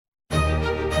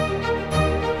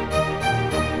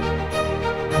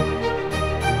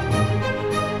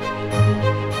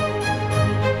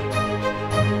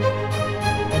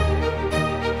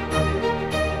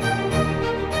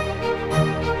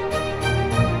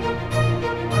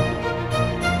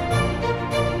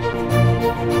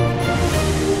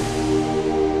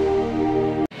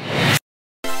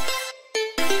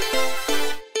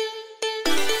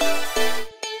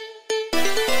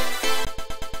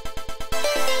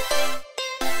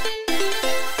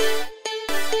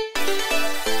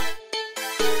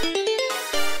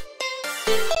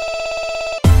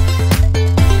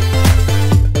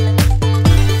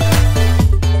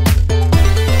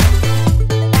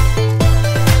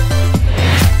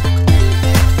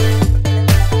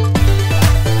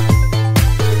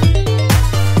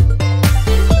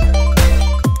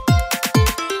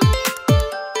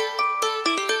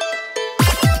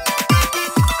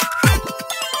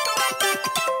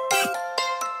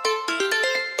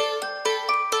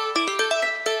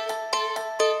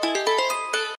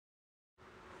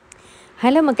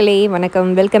Hello மக்களே, வணக்கம்.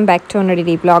 Welcome back to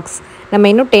D vlogs. நம்ம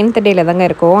இன்னும் 10th டேயில் தாங்க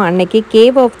இருக்கோம். அன்னைக்கு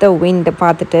கேவ் ஆஃப் த விண்ட்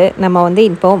பார்த்துட்டு நம்ம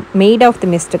இப்போ மெய்ட் ஆஃப் த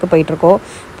மிஸ்ட்டுக்கு போயிட்டுருக்கோம்.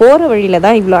 போகிற வழியில்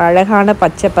தான் இவ்வளோ அழகான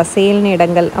பச்சை பசேல்னு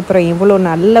இடங்கள், அப்புறம் இவ்வளோ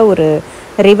நல்ல ஒரு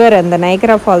ரிவர், அந்த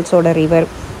நயகரா ஃபால்ஸோட ரிவர்,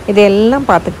 இதெல்லாம்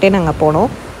பார்த்துக்கிட்டே நாங்கள் போனோம்.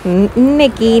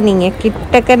 இன்னைக்கு நீங்கள்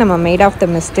கிட்டக்க நம்ம மெய்ட் ஆஃப்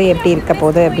த மிஸ்ட்டு எப்படி இருக்க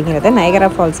போகுது அப்படிங்கிறத,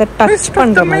 நயகரா ஃபால்ஸை டச்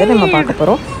பண்ணுற மாதிரி நம்ம பார்க்க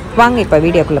போகிறோம். வாங்க இப்போ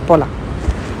வீடியோக்குள்ளே போகலாம்.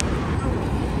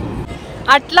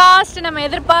 அட்லாஸ்ட் நம்ம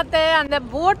எதிர்பார்த்து அந்த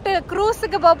போட்டு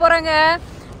க்ரூஸுக்கு போக போகிறோங்க.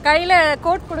 கையில்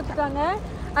கோட் கொடுத்துட்டாங்க.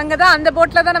 அங்கே தான் அந்த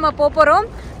போட்டில் தான் நம்ம போக போகிறோம்.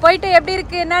 போயிட்டு எப்படி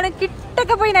இருக்குது என்னன்னு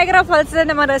கிட்டக்க போய் நயகரா ஃபால்ஸை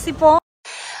நம்ம ரசிப்போம்.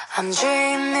 I'm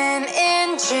dreaming in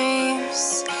dreams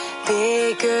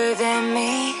bigger than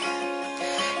me,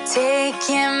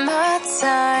 taking my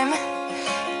time,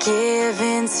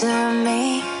 giving to me,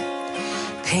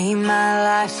 paint my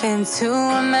life into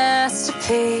a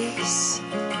masterpiece,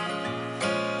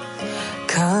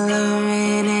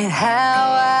 coloring it how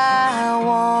I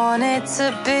want it to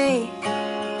be.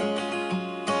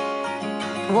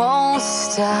 Won't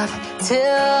stop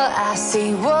till I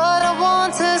see what I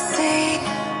want to see.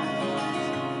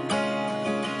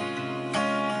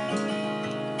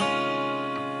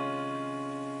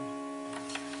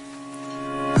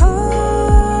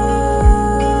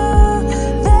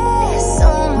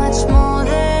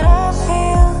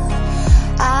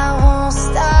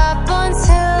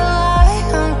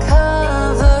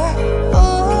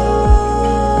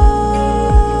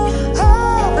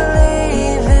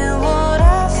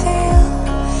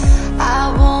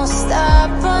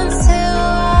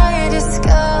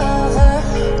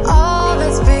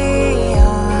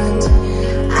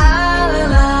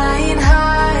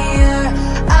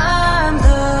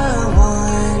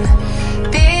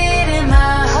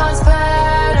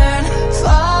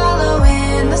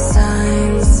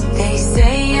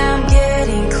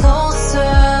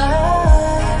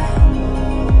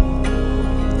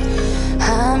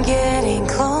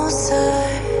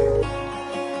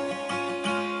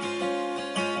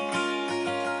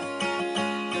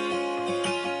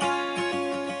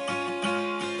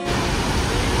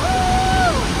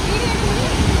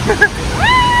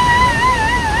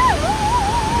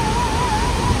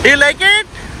 Do you like it?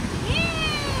 Yes!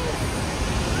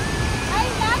 I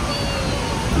love it!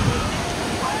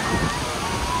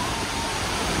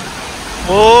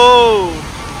 Oh!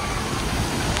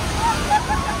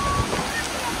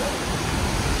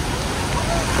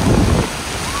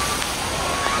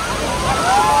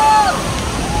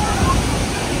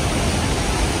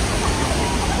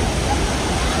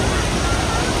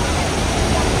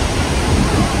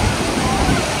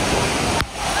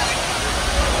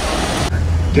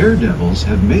 Daredevils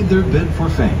have made their bid for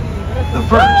fame. The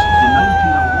first, in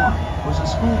 1901, was a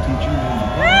school teacher named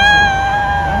Maid.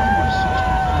 Was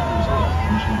 65 years old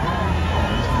when she married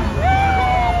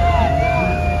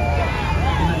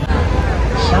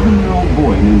a 7-year-old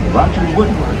boy named Roger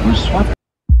Woodward was swept.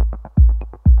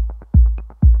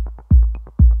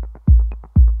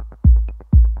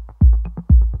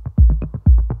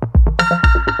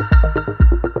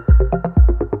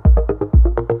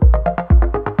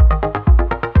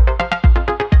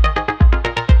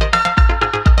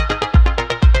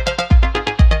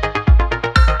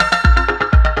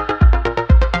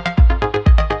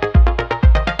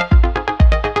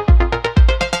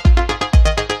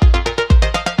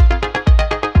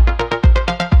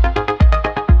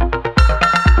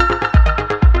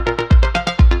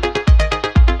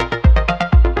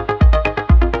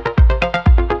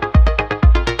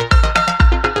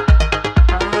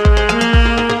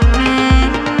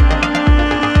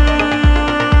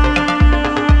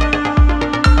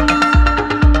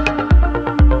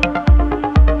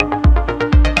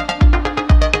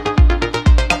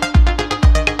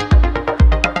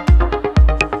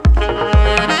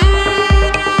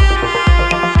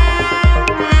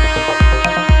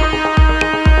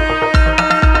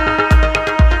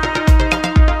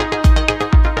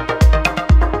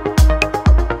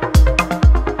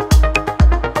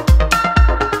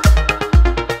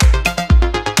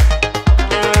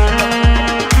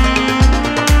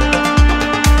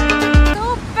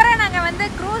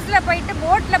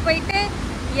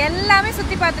 எல்லாமே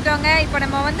சுற்றி பார்த்துட்டோங்க. இப்போ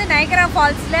நம்ம நயகரா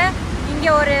ஃபால்ஸில் இங்கே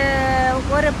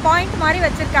ஒரு point மாதிரி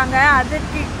வச்சுருக்காங்க. அது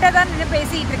கிட்ட தான் நின்று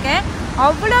பேசிகிட்டு இருக்கேன்.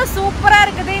 அவ்வளோ சூப்பராக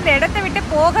இருக்குது. இந்த இடத்த விட்டு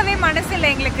போகவே மனசு இல்லை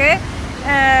எங்களுக்கு.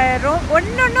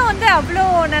 ஒன்று அவ்வளோ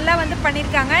நல்லா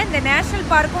பண்ணியிருக்காங்க. இந்த நேஷ்னல்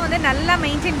பார்க்கும் நல்லா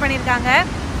மெயின்டைன் பண்ணியிருக்காங்க.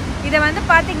 இதை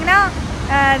பார்த்தீங்கன்னா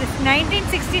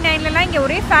 1969லலாம் இங்கே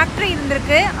ஒரே ஃபேக்ட்ரி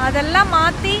இருந்திருக்கு. அதெல்லாம்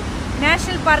மாற்றி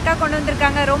நேஷனல் பார்க்காக கொண்டு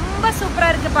வந்திருக்காங்க. ரொம்ப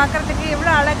சூப்பராக இருக்குது பார்க்குறதுக்கு.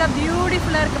 எவ்வளோ அழகாக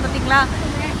பியூட்டிஃபுல்லாக இருக்குது பார்த்தீங்களா.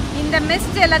 இந்த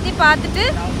மிஸ்ட் எல்லாத்தையும் பார்த்துட்டு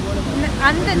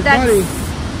அந்த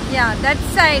that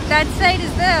side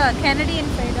is the Canadian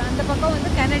side. அந்த பக்கம் வந்து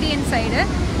கனடியன் சைடு.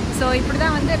 ஸோ இப்படி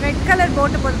தான் வந்து ரெட் கலர்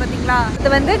போட்டு போகுது பார்த்தீங்களா, இது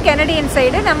வந்து கனடியன்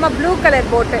சைடு, நம்ம ப்ளூ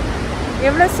கலர் போட்டு.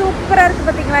 எவ்வளோ சூப்பராக இருக்குது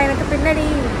பார்த்தீங்களா எனக்கு பின்னாடி.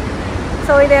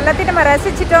 ஸோ இது எல்லாத்தையும் நம்ம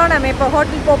ரசிச்சிட்டோம். நம்ம இப்போ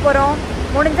ஹோட்டல் போகிறோம்.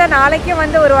 முடிஞ்சால் நாளைக்கும்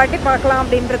வந்து ஒரு வாட்டி பார்க்கலாம்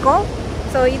அப்படின்னு இருக்கோம்.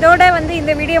 ஸோ இதோட வந்து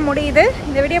இந்த வீடியோ முடியுது.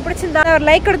 இந்த வீடியோ பிடிச்சிருந்தா ஒரு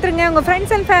லைக் கொடுத்துருங்க. உங்கள்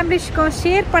ஃப்ரெண்ட்ஸ் அண்ட் ஃபேமிலிஸ்க்கும்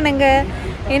ஷேர் பண்ணுங்கள்.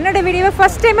 என்னோடய வீடியோவை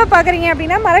ஃபஸ்ட் டைமாக பார்க்குறீங்க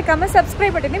அப்படின்னா மறக்காமல்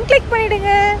சப்ஸ்கிரைப் பட்டனையும் கிளிக்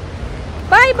பண்ணிவிடுங்க.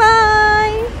 பாய்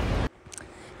பாய்.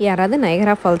 யாராவது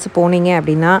நயகரா ஃபால்ஸ் போனீங்க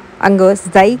அப்படின்னா அங்கே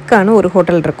ஜைக்கான ஒரு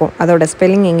ஹோட்டல் இருக்கும். அதோட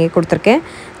ஸ்பெல்லிங் எங்கே கொடுத்துருக்கேன்.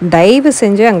 தயவு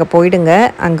செஞ்சு அங்கே போயிடுங்க.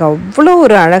 அங்கே அவ்வளோ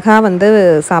ஒரு அழகாக வந்து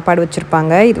சாப்பாடு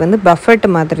வச்சுருப்பாங்க. இது வந்து பஃபெட்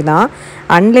மாதிரி தான்,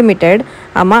 அன்லிமிட்டெட்.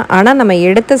 ஆமாம், ஆனால் நம்ம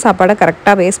எடுத்த சாப்பாடை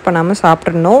கரெக்டாக வேஸ்ட் பண்ணாமல்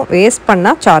சாப்பிட்றணும். வேஸ்ட்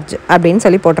பண்ணால் சார்ஜ் அப்படின்னு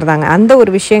சொல்லி போட்டிருந்தாங்க. அந்த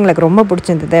ஒரு விஷயம் எங்களுக்கு ரொம்ப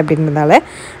பிடிச்சிருந்தது அப்படின்றதால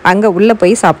அங்கே உள்ளே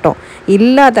போய் சாப்பிட்டோம்.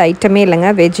 இல்லாத ஐட்டமே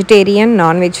இல்லைங்க. வெஜிடேரியன்,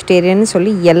 நான் வெஜிடேரியன்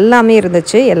சொல்லி எல்லாமே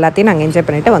இருந்துச்சு. எல்லாத்தையும் நாங்கள் என்ஜாய்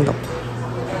பண்ணிவிட்டு வந்தோம்.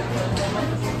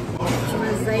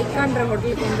 ஜைக்கான்ற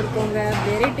ஹோட்டலுக்கு வந்திருக்கோங்க.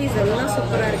 வெரைட்டிஸ் எல்லாம்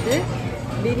சூப்பராக இருக்குது.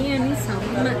 பிரியாணி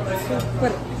செம்ம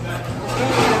சூப்பர்.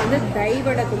 அப்புறம் இதில் வந்து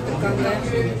டைவடை கொடுத்துருக்காங்க.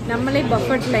 நம்மளே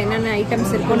பஃபெட்டில் என்னென்ன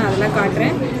ஐட்டம்ஸ் இருக்குன்னு அதெல்லாம்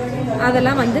காட்டுறேன்.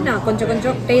 அதெல்லாம் வந்து நான் கொஞ்சம்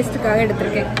டேஸ்ட்டுக்காக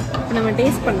எடுத்திருக்கேன். இப்போ நம்ம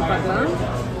டேஸ்ட் பண்ணி பார்க்கலாம்.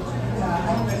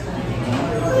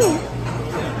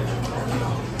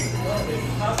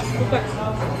 சூப்பர்,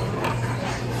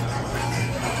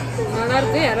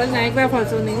 நல்லாயிருக்கு. யாராவது நயகரா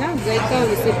ஃபால்ஸ் வந்தீங்கன்னா ஜைக்காவை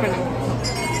விசிட் பண்ணுங்கள்.